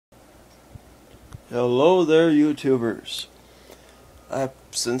Hello there, YouTubers. I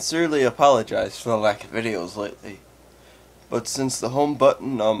sincerely apologize for the lack of videos lately, but since the home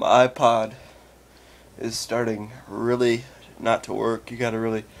button on my iPod is starting really not to work, you gotta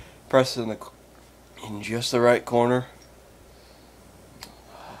really press it in just the right corner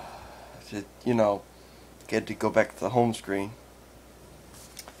to, get to go back to the home screen.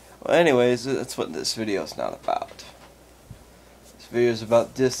 Well, anyways, that's what this video is not about. This video is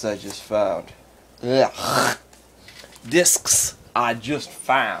about discs I just found. Ugh. Discs I just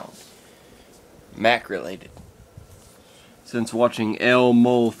found. Mac related. Since watching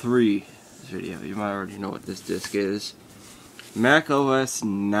Mole 3 video, you might already know what this disc is. Mac OS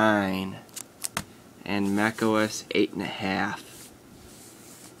 9 and Mac OS 8.5.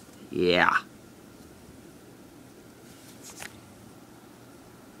 Yeah.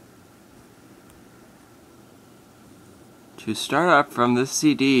 To start up from this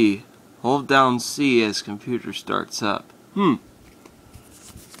CD, hold down C as computer starts up.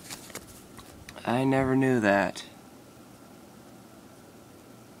 I never knew that.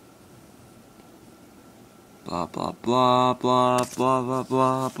 Blah blah blah blah blah blah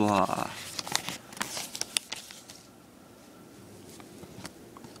blah blah.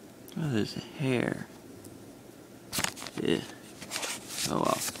 Oh, there's a hair. Yeah. Oh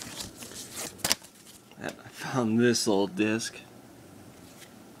well. I found this old disc.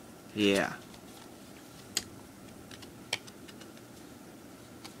 Yeah.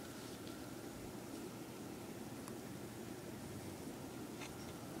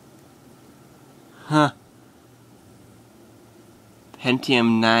 Huh.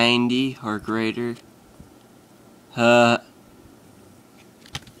 Pentium 90 or greater.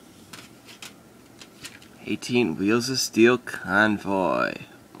 18 wheels of steel convoy.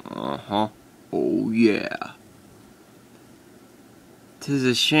 Oh yeah. 'Tis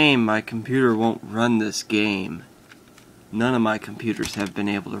a shame my computer won't run this game. None of my computers have been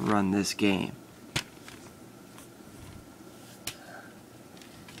able to run this game.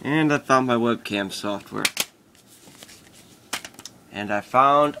 And I found my webcam software. And I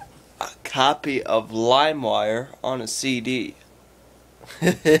found a copy of LimeWire on a CD.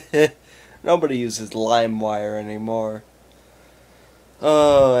 Nobody uses LimeWire anymore.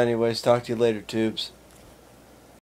 Oh, anyways, talk to you later, tubes.